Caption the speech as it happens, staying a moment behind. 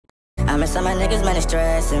I miss some of my niggas, man, it's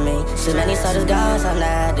stressing me. Too many soldiers gone, so I'm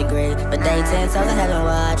not degree. But they 10 toes in heaven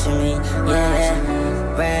watching me.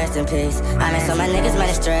 Yeah, rest in peace. I miss some of my niggas, man,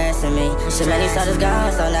 it's stressing me. Too many soldiers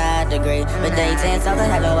gone, so I'm not degree. But they 10 toes in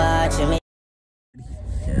heaven watching me.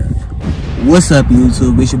 What's up,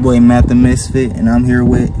 YouTube? It's your boy Matt the Misfit, and I'm here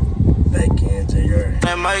with Backend to your.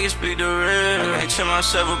 I might speak the real. I chill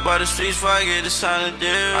myself about the streets before I get the sign of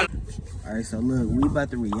deal. Alright, so look, we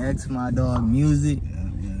about to react to my dog music.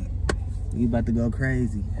 We about to go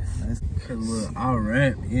crazy. Cause look, I'll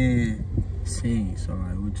rap and sing. So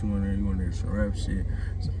like, what you wanna? You wanna hear some rap shit,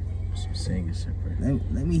 some singing shit.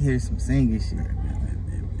 Let me hear some singing shit.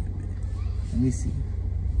 Let me see.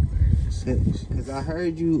 Cause I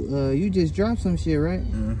heard you. You just dropped some shit, right?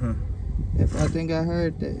 I think I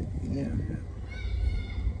heard that. Yeah.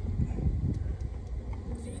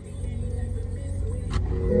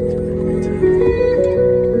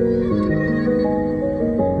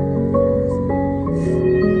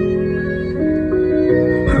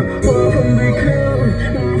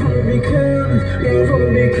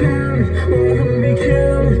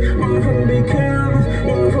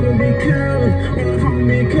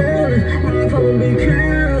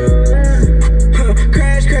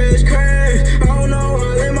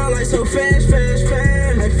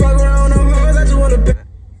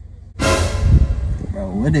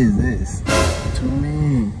 What is this? What you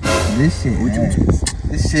mean? This shit ass.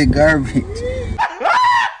 This shit garbage.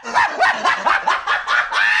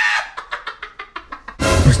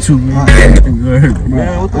 What you mean?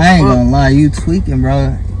 Bro, I ain't gonna lie, you tweaking,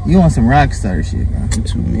 bro. You want some rockstar shit, bro.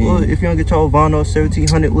 What you mean? Well, if you don't get your Vano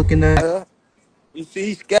 1700 looking at. You see,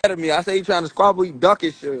 he scared of me. I say he trying to squabble, he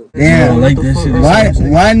ducking shit. Damn, like that shit.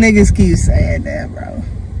 Why niggas keep saying that, bro?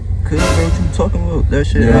 Cause bro, what you talking about? That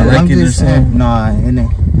shit. Yeah, like I'm it just saying, nah,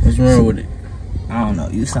 what's wrong with it? I don't know.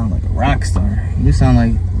 You sound like a rock star. You sound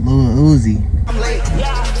like Lil Uzi.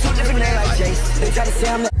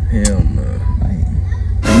 Hell no.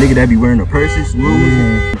 The nigga that be wearing the purses, Lil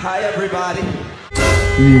Uzi. Hi, everybody.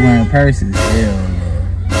 You be wearing purses. Hell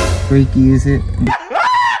no. Freaky is it?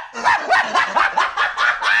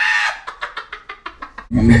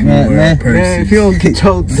 Man, if you don't get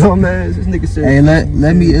your dumb ass, this nigga said. Hey, let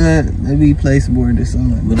me play some more of this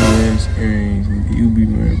song. Little ass earrings, you be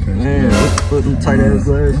wearing purses. Man, put them tight ass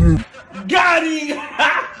glasses. Got him!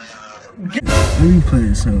 Let me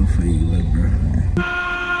play something for you, little bro.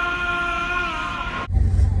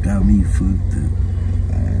 Got me fucked up.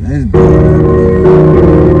 That's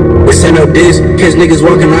good. We send up this, cause niggas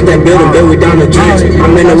walking out that building, but we down the trench.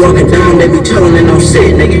 I'm in there walking down, they be chillin' and no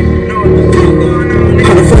shit, nigga.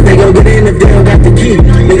 How the fuck they gon' get in if they don't got the key?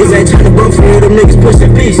 Niggas ain't tryna broke for you, them niggas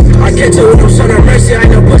pushing peace. I catch her with no shot of mercy, I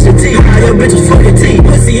ain't no pushing T. How your bitch was fucking T.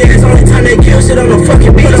 Pussy ass, only time they kill shit on the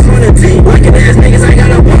fucking beat. Put them on the T. Working ass niggas ain't got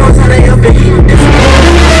no balls, how they up and eat.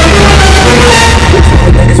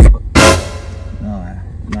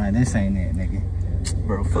 Nah, this ain't it, nigga.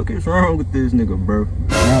 Bro, fuck is wrong with this nigga, bro?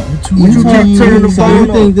 You keep turning the so phone you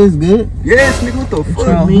think this good? Yes, nigga, what the fuck?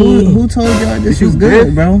 Bro, who told y'all this was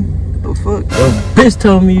good, bro? What the fuck? Yo, bitch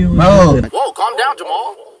told me you was good. Whoa, calm down,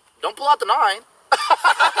 Jamal. Don't pull out the 9.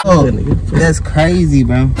 Oh, that's crazy,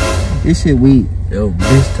 bro. This shit weak. Yo,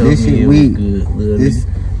 bitch told This me shit it weak. was good.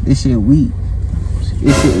 This shit weak.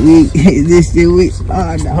 This shit weak. This shit weak.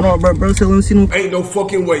 Oh, no. Hold on, bro. So let me see them. Ain't no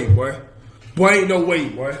fucking way, boy. Boy, ain't no way,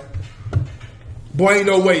 boy. Boy, ain't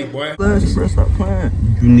no way, boy. Glasses, bro, stop playing.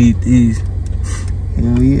 You need these.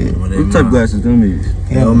 Hell yeah. Well, What type of glasses them is?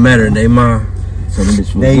 It don't matter, they mine. So them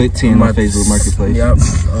bitch was good 10 on Facebook Marketplace. Yep.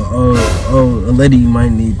 A lady might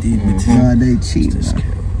need these bitches. Nah, they cheap, man.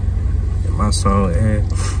 My song, Alright.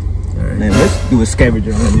 Man, let's do a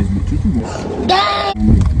scavenger on this bitch.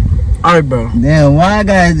 Alright, bro. Damn, why I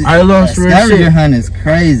got I lost real scavenger shit. hunt is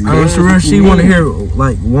crazy. I was real shit. Wanna hear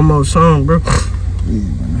like one more song, bro? Yeah,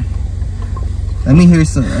 bro. Let me hear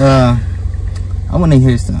some. I wanna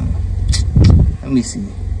hear some. Let me see.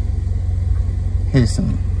 Hear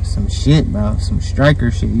some shit, bro. Some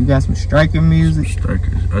striker shit. You got some striker music?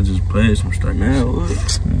 Strikers. I just played some strikers. Man,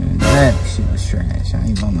 what? Man, that shit was trash. I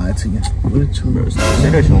ain't gonna lie to you. What you bro? Say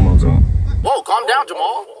that shit one more time. Whoa, calm down,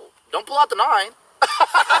 Jamal. Don't pull out the 9.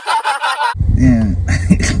 Yeah.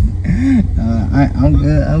 I'm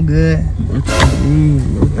good. I'm good.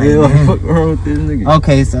 Hey, what the fuck wrong with this nigga?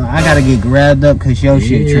 Okay, so I gotta get grabbed up cause your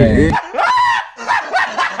shit trash.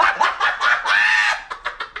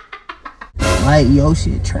 Like, yo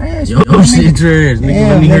shit trash. Yo shit trash. Nigga, Damn,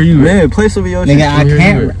 let me hear you. Man, play some of your shit. Nigga, I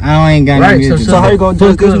can't. I ain't got no Right, music. So how you gonna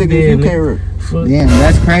judge this Fuck nigga up, if you man, can't rap? Damn,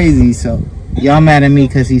 that's crazy. So y'all mad at me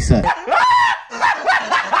cause he sucked.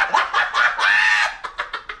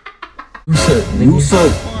 Who suck, nigga? You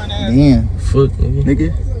suck. Damn. Fuck,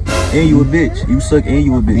 nigga. And you a bitch. You suck and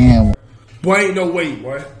you a bitch. Damn. Boy, ain't no way,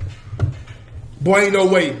 boy. Boy, ain't no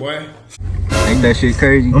way, boy. Ain't that shit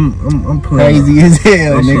crazy? I'm playing. Crazy as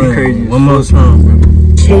hell, I'm nigga. crazy. One more time,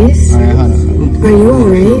 bro. Chase? Alright, hold on. Are you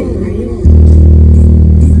alright?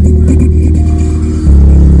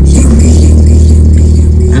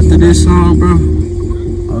 After this song, bro,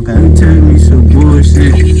 Okay. tell me some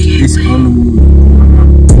bullshit. It's on the move.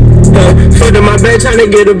 Fuck my bed, tryna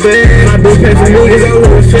get a bag. My bitch pay for niggas, I'm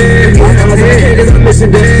with a fan. My house I can't cause I'm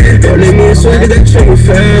missing dad. Don't let me in swing, that trigger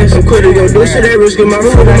fast. I'm quick to go do shit, that risk in my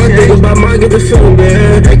foot. My niggas about mine, get the feeling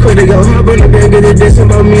bad. They quick to go hop on the bed, get a diss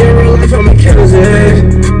about me in real life, I'm a killer's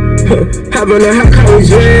ass. Hop on the hot college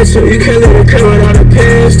dress, so you can't let it come without a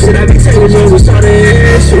piss. Shit, I be taking drugs and starting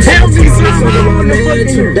ass. Tell me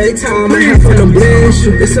something. Daytime, I have fun to bless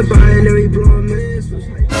you. It's a binary blowing mess.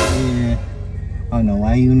 Yeah. I don't know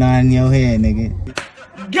why you nodding your head, nigga.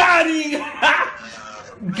 Got him!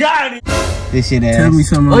 Got him! This shit ass. Tell me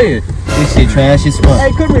something. Oh yeah. This shit trash as fuck.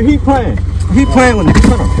 Hey, come here. He playing. He playing with the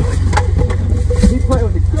camera. He playing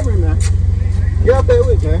with the camera, man. Get out there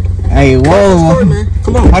with, man. Hey, whoa.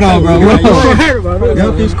 Come on. Hold on, bro. Whoa. Get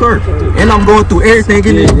out this court. And I'm going through everything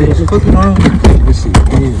in this bitch. Fucking wrong.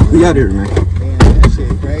 We out here, man. Damn, that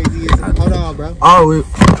shit crazy. Hold on, bro. All with.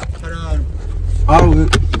 Hold on. All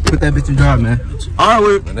with. Put that bitch in drive, man. All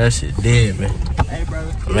with. Man, that shit dead, man. Hey,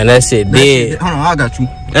 brother. Man, that shit dead. Hold on, I got you.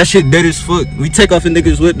 That shit dead as fuck. We take off a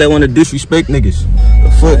niggas whip that want to disrespect niggas.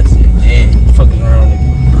 The fuck? That shit dead. Fucking around, nigga.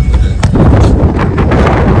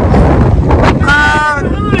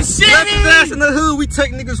 Left his ass in the hood, we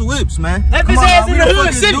take niggas whips, man. Left Come his on, ass now, in we the the hood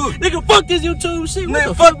fucking city. dudes. Nigga, fuck this YouTube shit. What Man,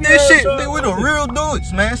 the fuck fuck this shit. y'all Nigga, we the real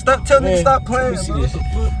dudes, man. Stop telling niggas stop playing. Let me see this shit.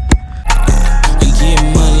 We get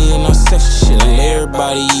money and I'm sexy shit. Let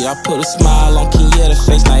everybody eat. I put a smile on Kenyatta's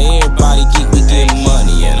face. Now everybody geek. We get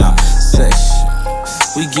money and I'm sexy.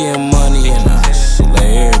 We get money and I'm